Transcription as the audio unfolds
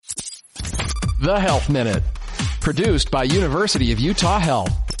The Health Minute, produced by University of Utah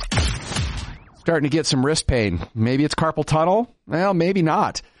Health. Starting to get some wrist pain. Maybe it's carpal tunnel? Well, maybe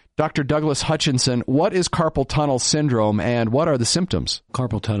not. Dr. Douglas Hutchinson, what is carpal tunnel syndrome and what are the symptoms?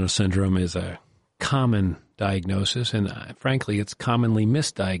 Carpal tunnel syndrome is a common diagnosis, and frankly, it's commonly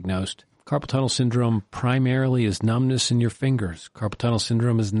misdiagnosed. Carpal tunnel syndrome primarily is numbness in your fingers. Carpal tunnel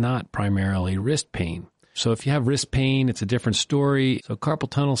syndrome is not primarily wrist pain. So if you have wrist pain, it's a different story. So carpal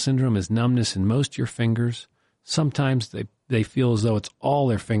tunnel syndrome is numbness in most of your fingers. Sometimes they feel as though it's all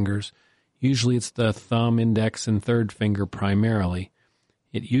their fingers. Usually it's the thumb, index, and third finger primarily.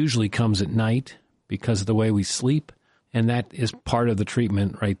 It usually comes at night because of the way we sleep, and that is part of the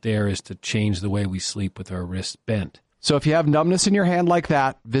treatment right there, is to change the way we sleep with our wrists bent. So if you have numbness in your hand like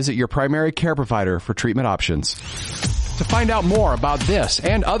that, visit your primary care provider for treatment options. To find out more about this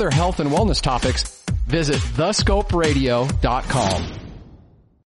and other health and wellness topics, visit thescoperadio.com.